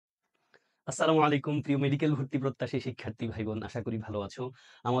আসসালামু আলাইকুম প্রিয় মেডিকেল ভর্তি প্রত্যাশী শিক্ষার্থী ভাই বোন, আশা করি ভালো আছো।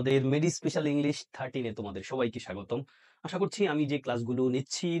 আমাদের মেডি স্পেশাল ইংলিশ 13 এ তোমাদের সবাইকে স্বাগতম। আশা করছি আমি যে ক্লাসগুলো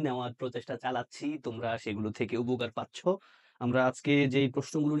নিচ্ছি, নেওয়ার প্রচেষ্টা চালাচ্ছি, তোমরা সেগুলো থেকে উপকার পাচ্ছ। আমরা আজকে যে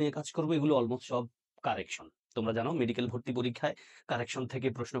প্রশ্নগুলো নিয়ে কাজ করব এগুলো অলমোস্ট সব কারেকশন। তোমরা জানো মেডিকেল ভর্তি পরীক্ষায় কারেকশন থেকে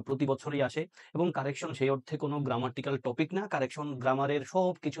প্রশ্ন প্রতি বছরই আসে এবং কারেকশন সেই অর্থে কোনো গ্রামাটিক্যাল টপিক না, কারেকশন গ্রামারের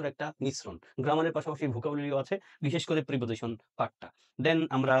সব কিছুর একটা মিশ্রণ। গ্রামারের পাশাপাশি ভোকাবুলারিও আছে, বিশেষ করে প্রিপোজিশন পার্টটা। দেন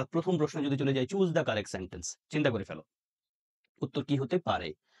আমরা প্রথম প্রশ্নে যদি চলে যাই, চুজ দ্য কারেক্ট সেন্টেন্স। চিন্তা করে ফেলো উত্তর কি হতে পারে।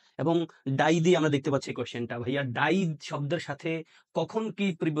 এবং ডাই দিয়ে আমরা দেখতে পাচ্ছি কোশ্চেনটা, ভাইয়া ডাই শব্দের সাথে কখন কি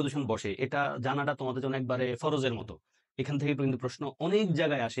প্রিপোজিশন বসে এটা জানাটা তোমাদের জন্য একবারে ফরজের মতো। এখান থেকে কিন্তু প্রশ্ন অনেক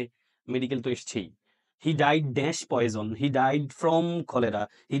জায়গায় আসে, মেডিকেল তো এসছেই। He died dash poison, he died from cholera,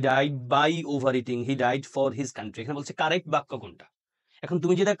 he died by over eating, he died for his country. এখানে বলছে কারেক্ট বাক্য কোনটা। এখন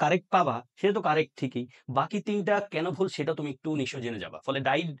তুমি যেটা কারেক্ট পাবা সেটা তো কারেক্ট ঠিকই, বাকি তিনটা কেন ভুল সেটা তুমি একটু নিশ্চয় জেনে যাবা। ফলে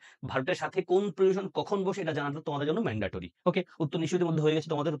ডাইড ভার্বের সাথে কোন প্রিপোজিশন কখন বসে এটা জানাটা তোমাদের জন্য ম্যান্ডেটরি। ওকে, উত্তর নিশ্চয়ই মধ্যে হয়ে গেছে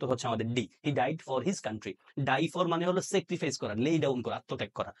তোমাদের। উত্তর হচ্ছে আমাদের D, he died for his country. Die for মানে হলো স্যাক্রিফাইস করা, লে ডাউন করা,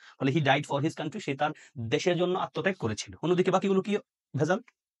 আত্মত্যাগ করা। ফলে he died for his country, সে তার দেশের জন্য আত্মত্যাগ করেছিল। অন্যদিকে বাকিগুলো কি ভেজাল।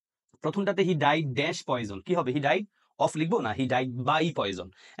 প্রথমটাতে হি ডাইড ড্যাশ পয়জন, কি হবে? হি ডাইড অফ লিখবো না, he died by poison.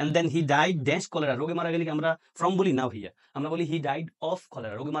 And then he died dash cholera, রোগে মারা গেলে কি আমরা ফ্রম বলি না ভাইয়া, আমরা বলি হি ডাইড অফ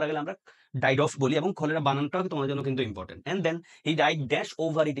কলেরা। রোগে মারা গেলে আমরা ডাইড অফ বলি, এবং কলেরা বানানটাও তোমাদের জন্য কিন্তু important. And then he died dash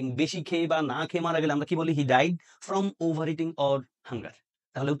over eating, বেশি খেয়ে বা না খেয়ে মারা গেলে আমরা কি বলি? He died from over eating or hunger.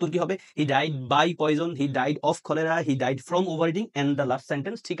 তাহলে উত্তর কি হবে? He died by poison, he died of cholera, he died from over eating, and the last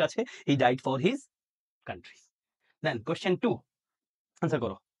sentence ঠিক আছে, he died for his country. Then question 2, answer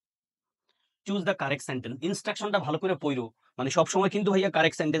করো। Choose the correct sentence. ইনস্ট্রাকশনটা ভালো করে পড়ো। মানে সব সময় কিন্তু ভাইয়া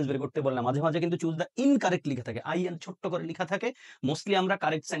কারেক্ট সেন্টেন্স বের করতে বললাম, মাঝে মাঝে কিন্তু চুজ দ্য ইনকারেক্ট লেখা থাকে, আই এন ছোট্ট করে লেখা থাকে। মোস্টলি আমরা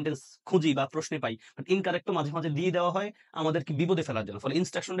কারেক্ট সেন্টেন্স খুঁজি বা প্রশ্নে পাই, বাট ইনকারেক্ট তো মাঝে মাঝে দিয়ে দেওয়া হয় আমাদেরকে বিপদে ফেলার জন্য। ফলে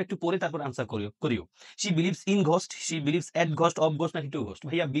ইনস্ট্রাকশনটা একটু পড়ে তারপর আনসার করিও। She believes in ghost, she believes at ghost, of ghost নাকি টু ঘোস্ট?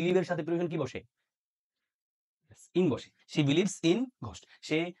 ভাইয়া বিলিভের সাথে প্রিপোজিশন কি বসে? ইন বসে। শি বিলিভস ইন ঘোস্ট,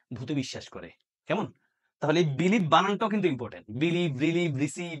 সে ভূতে বিশ্বাস করে। কেমন? তাহলে বিলিভ বানানটাও কিন্তু ইম্পর্টেন্ট। বিলিভ, রিলিভ,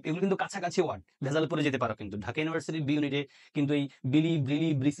 রিসিভ এগুলো কিন্তু কাছাকাছি ওয়ার্ড, ভেজাল করে যেতে পারো। কিন্তু ঢাকা ইউনিভার্সিটির বি ইউনিটে কিন্তু এই বিলিভ,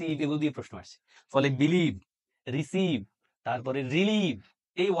 রিলিভ, রিসিভ এগুলো দিয়ে প্রশ্ন আসছে। ফলে বিলিভ, রিসিভ, তারপরে রিলিভ,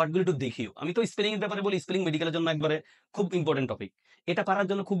 এই ওয়ার্ডগুলো একটু দেখিও। আমি তো স্পেলিং এর ব্যাপারে বলি, স্পেলিং মেডিকেলের জন্য একবারে খুব ইম্পর্টেন্ট টপিক। এটা পারার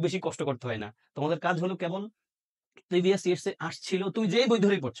জন্য খুব বেশি কষ্ট করতে হয় না। তোমাদের কাজ হলো কেবল প্রিভিয়াস ইয়ার্স এ আসছিল, তুমি যে বই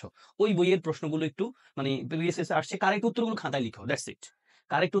ধরেই পড়ছো ওই বইয়ের প্রশ্নগুলো একটু, মানে প্রিভিয়াস ইয়ার্স আসছে, কারেক্ট উত্তরগুলো খাতায় লিখো, দ্যাটস ইট।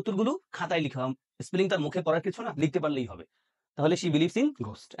 কারেক্ট উত্তরগুলো খাতায় লিখো, স্পেলিং তার মুখে পড়ার কিছু না, লিখতে পারলেই হবে। তাহলে she believes in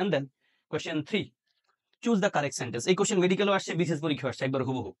ghost. And then question 3, choose the correct sentence. এই কোশ্চেন মেডিকেলও আসছে, বিশেষ পরীক্ষা আসছে, একবার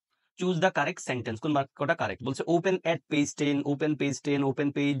হুবহু। চুজ দ্য কারেক্ট সেন্টেন্স, কোন বাক্যটা কারেক্ট। বলছে ওপেন এট page 10, open page 10, open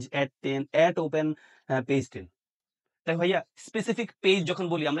page এট 10, এট ওপেন পেজ 10। তাই ভাইয়া স্পেসিফিক পেজ যখন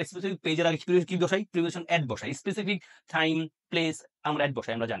বলি আমরা, স্পেসিফিক পেজের আগে কি বসাই? প্রিপোজিশন এট বসাই। স্পেসিফিক টাইম, প্লেস আমরা এট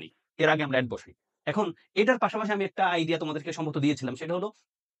বসাই, আমরা জানি এর আগে আমরা এট বসাই। এখন এটার পাশাপাশি আমি একটা আইডিয়া তোমাদেরকে সম্ভবত দিয়েছিলাম, সেটা হলো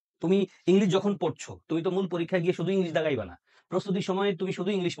তুমি ইংলিশ যখন পড়ছো, তুমি তো মূল পরীক্ষায় গিয়ে শুধু ইংলিশ দাগাইবা না। প্রস্তুতির সময় তুমি শুধু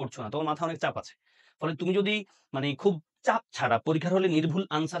ইংলিশ পড়ছো না, তোমার মাথায় অনেক চাপ আছে। ফলে তুমি যদি মানে খুব চাপ ছাড়া পরীক্ষার হলে নির্ভুল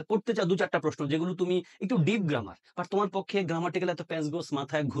আনসার করতে চাও, 2-4টা প্রশ্ন যেগুলো তুমি একটু ডিপ গ্রামার, বাট তোমার পক্ষে গ্রামাটিক্যাল এত প্যাঁচগোছ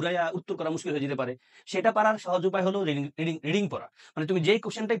মাথায় ঘুরাইয়া উত্তর করা মুশকিল হয়ে যেতে পারে, সেটা পারার সহজ উপায় হলো রিডিং। রিডিং পড়া। মানে তুমি যেই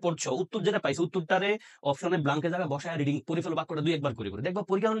কোশ্চেনটাই পড়ছো, উত্তর যেটা পাইছো, উত্তরটারে অপশনে ব্ল্যাঙ্কে জায়গা বসায় রিডিং পড়ে ফেলো, বাক্যটা 2-1 বার করে করে দেখবা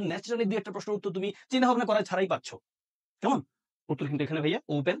পরীক্ষা হলে ন্যাচারালি 2-1টা প্রশ্ন উত্তর তুমি চিন্তা ভাবনা করা ছাড়াই পাচ্ছ। কেমন? উত্তর কিন্তু এখানে ভাইয়া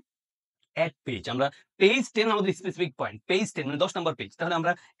ওপেন এট পেজ। আমরা পেজ 10 আমাদের স্পেসিফিক পয়েন্ট, পেজ 10 মানে 10 নাম্বার পেজ। তাহলে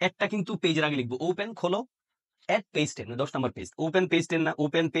আমরা একটা কিন্তু পেজের আগে লিখবো, ওপেন খোলো এট পেজ 10 মানে 10 নাম্বার পেজ। ওপেন পেজ 10 না,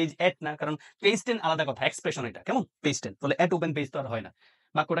 ওপেন পেজ এট না, কারণ পেজ 10 আলাদা কথা, এক্সপ্রেশন এটা। কেমন? পেজ 10, তাহলে এট ওপেন পেজ তো আর হয় না।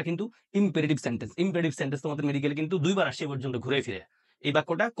 বাক্যটা কিন্তু ইম্পেরেটিভ সেন্টেন্স। ইম্পেরেটিভ সেন্টেন্স তোমাদের মেডিকেলে কিন্তু 2 বার আসে পর্যন্ত ঘুরে ফিরে। এই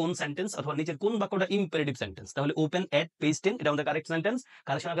বাক্যটা কোন সেন্টেন্স অথবা নিচের কোন বাক্যটা ইম্পেরেটিভ সেন্টেন্স। তাহলে ওপেন এট পেজ 10 এটা আমাদের কারেক্ট সেন্টেন্স,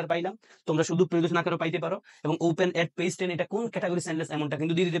 কারেকশন আকারে পাইলাম। তোমরা শুধু প্রিপোজিশন আকারে পাইতে পারো, এবং ওপেন এট পেজ 10 এটা কোন ক্যাটাগরি সেন্টেন্স এমনটা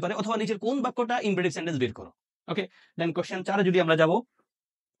কিন্তু দিয়ে দিতে পারে, অথবা নিচের কোন বাক্যটা ইম্পেরেটিভ সেন্টেন্স বের করো। ওকে, দেন কোশ্চেন 4 যদি আমরা যাব,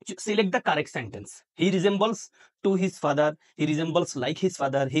 select the correct sentence. He resembles to his father, he resembles like his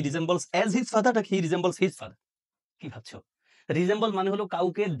father, he resembles as his father, he resembles his father. কি ভাবছো? রিজেম্বল মানে হলো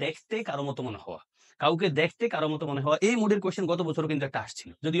কাউকে দেখতে কারো মতো মনে হওয়া। কাউকে দেখতে কারো মতো মনে হওয়া, এই মোডের কোশ্চেন গত বছরও কিন্তু একটা আসছিল,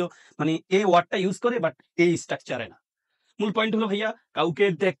 যদিও মানে এই ওয়ার্ডটা ইউজ করে, বাট এই স্ট্রাকচারে না। মূল পয়েন্ট হলো ভাইয়া, কাউকে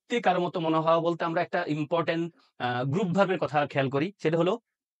দেখতে কারো মতো মনে হওয়া বলতে আমরা একটা ইম্পর্টেন্ট গ্রুপ ভার্বের কথা খেয়াল করি, সেটা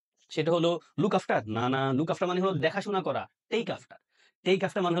হলো লুক আফটার। না, লুক আফটার মানে হলো দেখাশোনা করা। টেক আফটার, টেক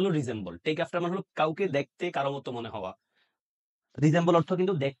আফটার মানে হলো রিজেম্বল। টেক আফটার মানে হলো কাউকে দেখতে কারো মতো মনে হওয়া। রিজেম্বল অর্থ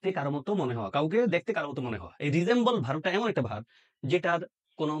কিন্তু দেখতে কারো মতো মনে হওয়া, কাউকে দেখতে কারো মতো মনে হওয়া। এই রিজেম্বল ভার্বটা এমন একটা ভার্ব যেটার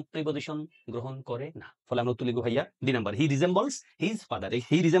কোনো প্রিপোজিশন গ্রহণ করে না। ফলে আমরা উত্তর লিখবো ভাইয়া D number, he resembles his father.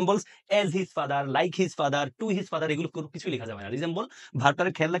 He resembles age his father, like his father, to his father, এগুলো কিছু লেখা যাবে না। রিজেম্বল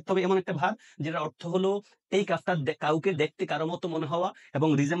ভার্বটারে খেয়াল রাখতে হবে, এমন একটা ভার্ব যেটার অর্থ হলো এই কাজটা কাউকে দেখতে কারো মতো মনে হওয়া, এবং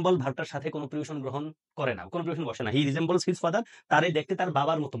রিজেম্বল ভার্বটার সাথে কোনো প্রিপোজিশন গ্রহণ করে না, কোনো প্রিপোজিশন বসে না। হি রিজেম্বলস হিজ ফাদার, তারে দেখতে তার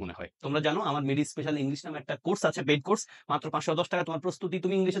বাবার মতো মনে হয়। তোমরা জানো আমার মেডি স্পেশাল ইংলিশ নামে একটা কোর্স আছে, পেইড কোর্স, মাত্র 510 টাকা। তোমার প্রস্তুতি,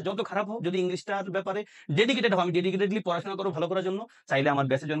 তুমি ইংলিশে যত খারাপ হও, যদি ইংলিশটার ব্যাপারে ডেডিকেটেড হও, আমি ডেডিকেটেডলি পড়াশোনা করো ভালো করার জন্য, চাইলে আমার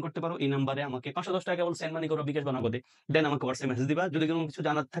ব্যাচে জয়েন করতে পারো। এই নাম্বারে আমাকে 510 টাকা কেবল সেন্ড মানি করো, বিকাশ বা নগদে, দেন আমাকে হোয়াটসঅ্যাপ মেসেজ দিবা। যদি কোনো কিছু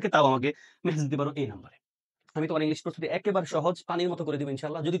জানার থাকে তাও আমাকে মেসেজ দিতে পারো এই নাম্বারে। আমি তোমার ইংলিশ প্রস্তুতি একেবারে সহজ, পানির মতো করে দিব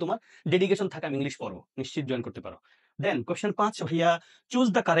ইনশাআল্লাহ। যদি তোমার ডেডিকেশন থাকে আমি ইংলিশ পড়ো, নিশ্চিত জয়েন করতে পারো। দেন কোশ্চেন 5 ভাইয়া, choose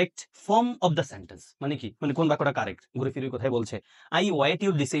the correct form of the sentence. মানে কি, মানে কোন বাক্যটা কারেক্ট, ঘুরে ফিরে কোথায় বলছে I wait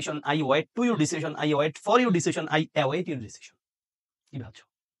your decision, I wait to your decision, I wait for your decision, I await your decision. কি ভাবছো?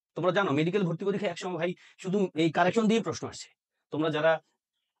 তোমরা জানো মেডিকেল ভর্তি পরীক্ষায় একসময় ভাই শুধু এই কারেকশন দিয়ে প্রশ্ন আসছে। তোমরা যারা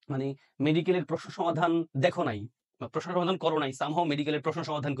মানে মেডিকেলের প্রশ্ন সমাধান দেখো নাই বা প্রশ্ন সমাধান করো নাই, সামহাও মেডিকেলের প্রশ্ন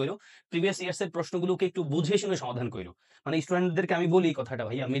সমাধান করো, প্রিভিয়াস ইয়ার্স এর প্রশ্নগুলোকে একটু বুঝে শুনে সমাধান করো। মানে স্টুডেন্টদেরকে আমি বলি কথাটা,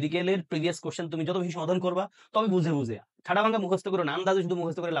 ভাইয়া মেডিকেলের প্রিভিয়াস কোশ্চেন তুমি যত বেশি সমাধান করবা, তবে বুঝে বুঝে, ঠাডা ভাঙা মুখস্থ করো না, আন্দাজে শুধু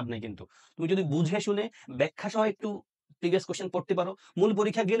মুখস্থ করে লাভ নাই। কিন্তু তুমি যদি বুঝে শুনে ব্যাখ্যা সহ একটু প্রিভিয়াস কোশ্চেন পড়তে পারো, মূল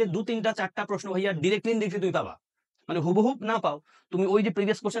পরীক্ষা গেলে 2-3-4টা প্রশ্ন ভাইয়া ডিরেক্টলি তুমি পাবা। মানে হুবহুব না পাও, তুমি ওই যে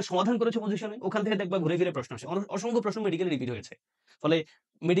প্রিভিয়াস কোশ্চেন সমাধান করেছো পজিশনে, ওখান থেকে দেখবা ঘুরে ফিরে প্রশ্ন আসে। অসংখ্য প্রশ্ন মেডিকেলে রিপিট হয়েছে, ফলে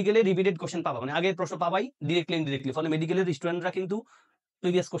মেডিকেলে রিপিটেড কোশ্চেন পাবা, মানে আগের প্রশ্ন পাবাই ডিরেক্টলি ইনডিরেক্টলি। ফলে মেডিকেলের স্টুডেন্টরা কিন্তু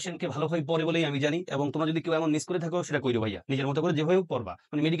প্রিভিয়াস কোশ্চেনকে ভালোভাবে পড়ে বলেই আমি জানি। এবং তোমরা যদি কেউ এমন মিস করে থাকো, সেটা কইরো ভাইয়া, নিজের মতো করে যেভাবে পড়বা,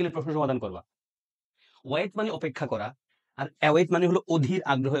 মানে মেডিকেলের প্রশ্ন সমাধান করবা। ওয়েট মানে অপেক্ষা করা, আর অ্যাওয়েট মানে হলো অধীর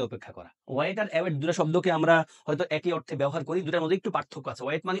আগ্রহে অপেক্ষা করা। ওয়েট আর অ্যাওয়েট দুটো শব্দকে আমরা হয়তো একই অর্থে ব্যবহার করি, দুটার মধ্যে একটু পার্থক্য আছে।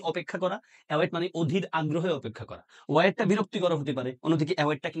 ওয়েট মানে অপেক্ষা করা, অ্যাওয়েট মানে অধীর আগ্রহে অপেক্ষা করা। ওয়েটটা বিরক্তিকর হতে পারে, অন্যদিকে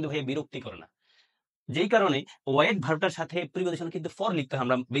অ্যাওয়েটটা কিন্তু ভাইয়া বিরক্তিকর না। যেই কারণে ওয়েট ভার্বটার সাথে প্রিপোজিশন কিন্তু ফর লিখতে হয়।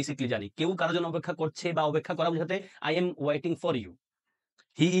 আমরা বেসিকলি জানি কেউ কারোর জন্য অপেক্ষা করছে বা অপেক্ষা করা বোঝাতে I am waiting for you,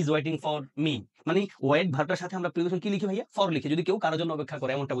 he is waiting for me. মানে ওয়েট ভার্বটার সাথে আমরা প্রিপোজিশন কি লিখি ভাইয়া? ফর লিখি, যদি কেউ কারোর জন্য অপেক্ষা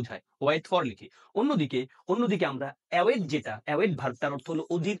করে এমনটা বোঝায়, ওয়েট ফর লিখি। অন্যদিকে অন্যদিকে আমরা অ্যাওয়েট, যেটা অ্যাওয়েট ভার্বটার অর্থ হলো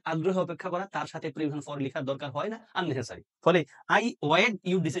অধীর আগ্রহে অপেক্ষা করা, তার সাথে প্রিপোজিশন ফর লেখার দরকার হয় না, আননেসেসারি। ফলে আই ওয়েট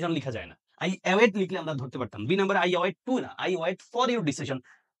ইউর ডিসিশন লেখা যায় না, আই অ্যাওয়েট লিখলে আমরা ধরতে পারতাম। B number I wait two না, I wait for your decision.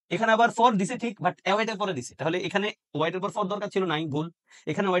 এখানে আবার ফর দিছে ঠিক, বাট অ্যাওয়েট এর পরে দিছে, তাহলে এখানে ওয়েট এর পর ফর দরকার ছিল নাই, ভুল।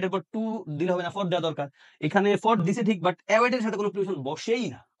 এখানে ওয়েট এর পর টু দিলে হবে না, ফর দেওয়া দরকার। এখানে ফর দিছে ঠিক, বাট অ্যাওয়েট এর সাথে কোনো প্রিপোজিশন বসেই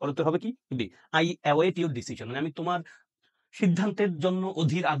না, ফলে তো হবে কি D, I await your decision, মানে আমি তোমার সিদ্ধান্তের জন্য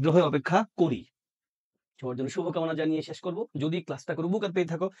অধীর আগ্রহে অপেক্ষা করি। সবার জন্য শুভকামনা জানিয়ে শেষ করব। যদি ক্লাসটা করে উপকার পেয়ে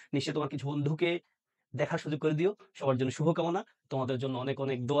থাকো, নিশ্চয়ই তোমার কিছু বন্ধুকে দেখার সুযোগ করে দিও। সবার জন্য শুভকামনা, তোমাদের জন্য অনেক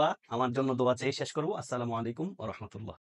অনেক দোয়া, আমার জন্য দোয়া চেয়ে শেষ করব। আসসালামু আলাইকুম ওয়া রাহমাতুল্লাহ।